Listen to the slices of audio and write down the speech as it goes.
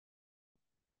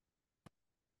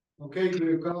Okay,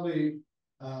 we call the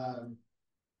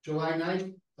July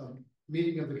 9th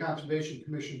meeting of the Conservation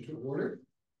Commission to order.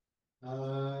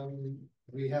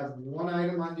 We have one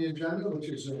item on the agenda, which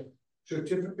is a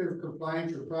certificate of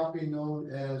compliance for property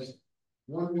known as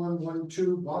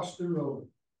 1112 Boston Road,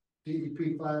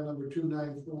 DEP file number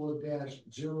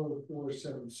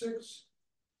 294-0476.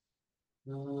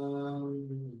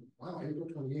 Wow, April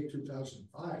 28,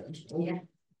 2005. That's old. Yeah.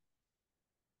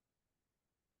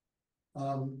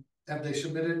 Have they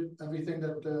submitted everything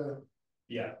that?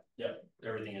 Yeah,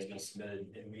 everything has been submitted,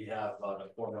 and we have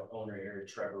the former owner here,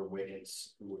 Trevor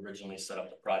Wiggins, who originally set up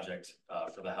the project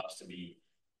for the house to be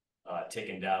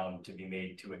taken down to be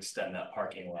made to extend that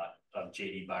parking lot of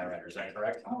JD Byrider. Is that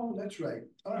correct? Oh, that's right.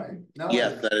 All right. Now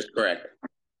yes, that is correct.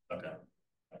 Okay,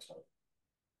 excellent.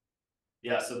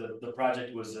 Yeah, so the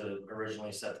project was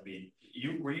originally set to be,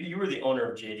 you were the owner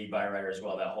of JD Byrider as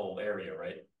well, that whole area,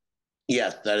 right?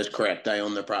 Yes, that is correct. I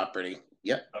own the property.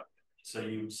 Yep. Okay. So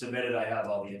you submitted, I have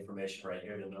all the information right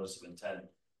here, the notice of intent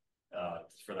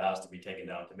for the house to be taken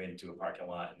down, to made into a parking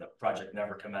lot, and the project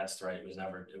never commenced, right? It was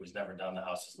never done. The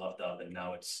house is left up, and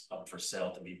now it's up for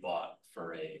sale to be bought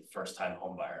for a first-time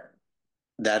home buyer.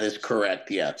 That is correct.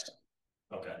 Yes.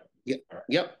 Okay. Yep. Right.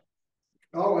 Yep.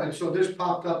 Oh, and so this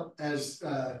popped up as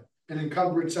an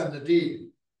encumbrance on the deed.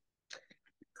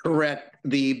 Correct.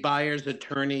 The buyer's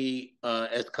attorney,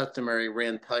 as customary,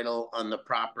 ran title on the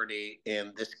property,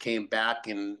 and this came back,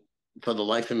 and for the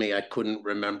life of me, I couldn't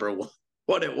remember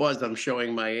what it was. I'm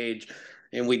showing my age,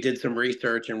 and we did some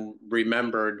research and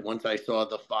remembered once I saw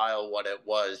the file what it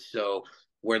was. So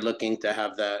we're looking to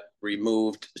have that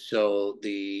removed so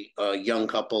the young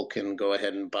couple can go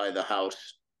ahead and buy the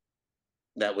house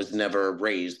that was never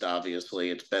raised. Obviously,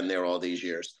 it's been there all these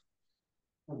years.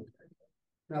 Okay.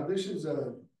 Now this is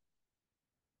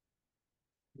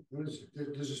what is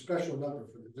it? There's a special number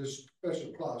for this. There's a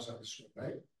special clause on this one,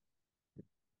 right?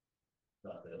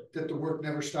 That the work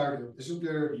never started. Isn't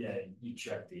there? Yeah, you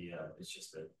check the. It's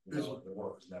just that the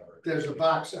work was never. There's a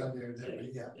box on there that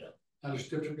we got. Yeah. On a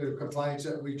certificate of compliance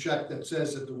that we checked that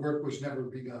says that the work was never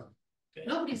begun. Okay.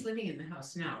 Nobody's living in the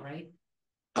house now, right?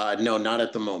 No, not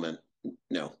at the moment.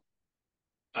 No.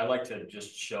 I'd like to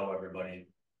just show everybody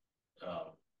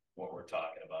what we're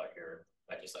talking about here.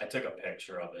 I took a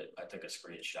picture of it. I took a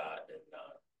screenshot, and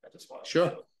I just want to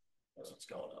show what's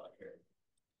going on here.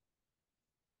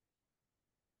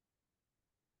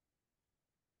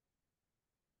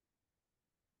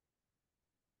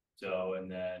 So,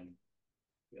 and then,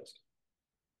 yes.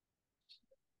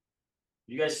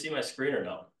 You guys see my screen or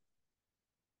no?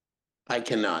 I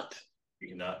cannot. You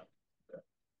cannot. Okay.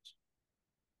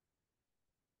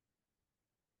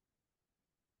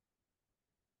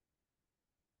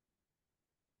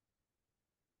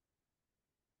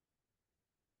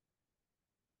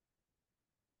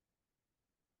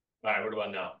 All right, what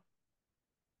about now?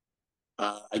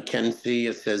 I can see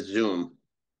it says Zoom.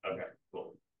 Okay,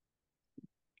 cool.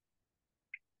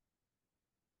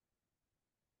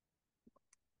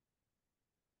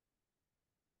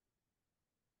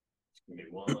 Give me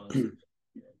one.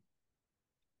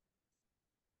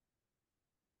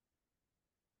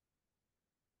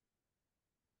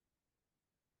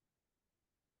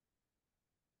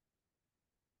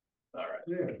 All right.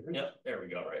 Yeah. Yep, there we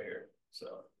go, right here.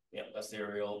 So, yeah, that's the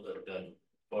aerial. The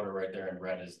photo right there in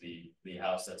red is the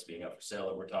house that's being up for sale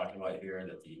that we're talking about here,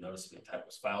 that the notice of intent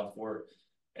was filed for.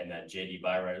 And then JD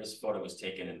Byrider. This photo was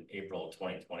taken in April of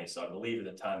 2020. So I believe at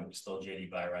the time it was still JD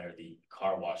Byrider. The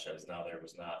car wash that is now there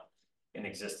was not in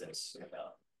existence.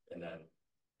 And then,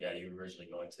 yeah, you were originally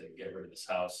going to get rid of this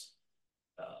house,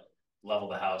 level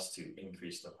the house to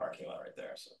increase the parking lot right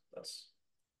there. So that's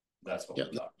what we're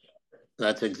talking about.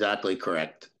 That's exactly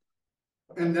correct.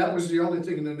 And that was the only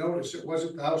thing in the notice. It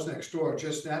wasn't the house next door,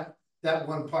 just that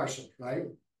one parcel, right?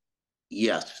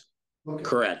 Yes. Okay.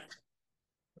 Correct.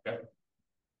 Okay.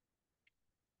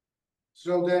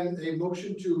 So then a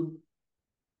motion to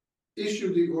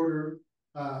issue the order,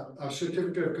 a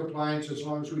certificate of compliance, as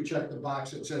long as we check the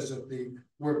box that says that the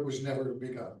work was never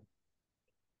begun,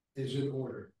 is in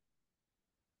order.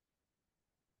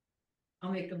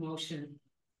 I'll make a motion.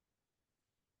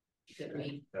 That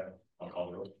we. Okay. I'll call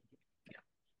the roll.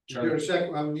 Is there a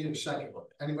second? I need a second.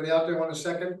 Anybody out there want a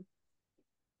second?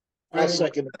 I'll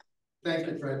second it. Thank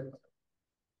you, Fred.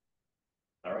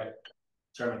 All right.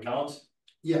 Chairman Collins?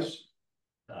 Yes.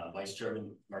 Vice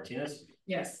Chairman Martinez?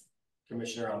 Yes.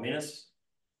 Commissioner Alminas?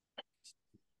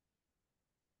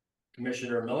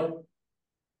 Commissioner Miller?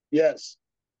 Yes.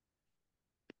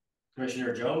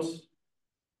 Commissioner Jones?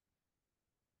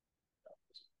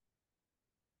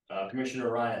 Commissioner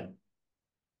Ryan?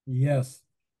 Yes.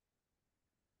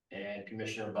 And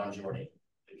Commissioner Bongiorni,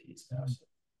 if he's absent.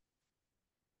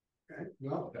 Okay,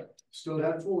 well, still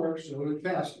had 4, so it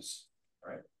passes.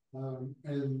 Right.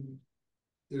 And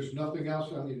there's nothing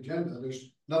else on the agenda.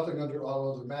 There's nothing under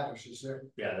all other matters, is there?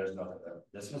 Yeah, there's nothing there.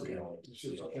 This is Okay. the only. This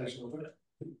is a placeholder.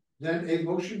 Then a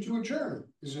motion to adjourn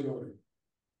is in order.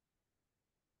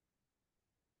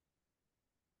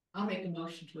 I'll make a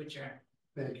motion to adjourn.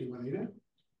 Thank you, Juanita.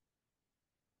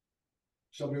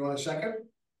 Somebody want a second?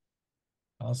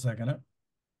 I'll second it.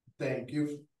 Thank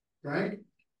you, Frank.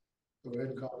 Go ahead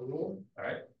and call the roll. All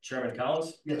right, Chairman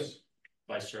Collins, Yes.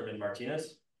 Vice Chairman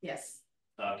Martinez, Yes.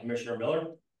 Commissioner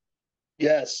Miller,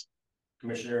 yes.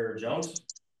 Commissioner Jones.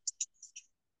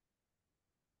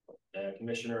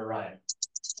 Commissioner Ryan.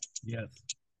 Yes.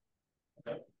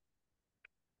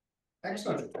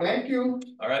 Excellent. Thank you.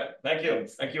 All right, thank you.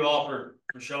 Thank you all for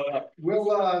showing up. Will,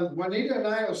 Juanita and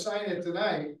I will sign it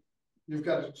tonight. You've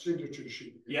got a signature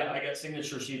sheet. Yeah, I got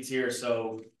signature sheets here,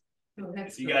 so Oh,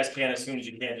 that's if you good. guys can, as soon as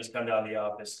you can, just come down to the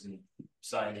office and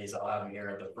sign these. I'll have them here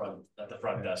at the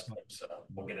front desk, so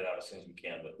we'll get it out as soon as we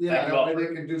can, but Yeah, thank you all that way for.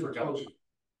 they can do the for coming. closing.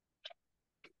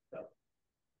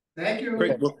 Thank you.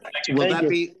 Great. Will Thank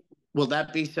you. will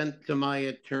that be sent to my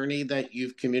attorney that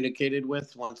you've communicated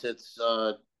with once it's,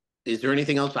 is there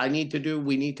anything else I need to do,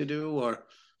 we need to do, or?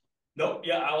 Nope,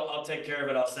 yeah, I'll take care of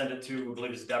it. I'll send it to, I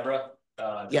believe it's Deborah.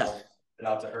 Yes. I'll send it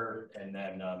out to her and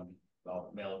then,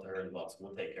 I'll mail it to her as well, so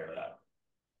we'll take care of that.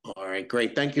 All right,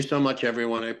 great. Thank you so much,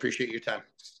 everyone. I appreciate your time.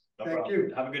 No Thank problem.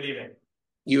 you. Have a good evening.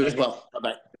 You as well.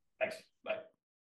 Bye-bye.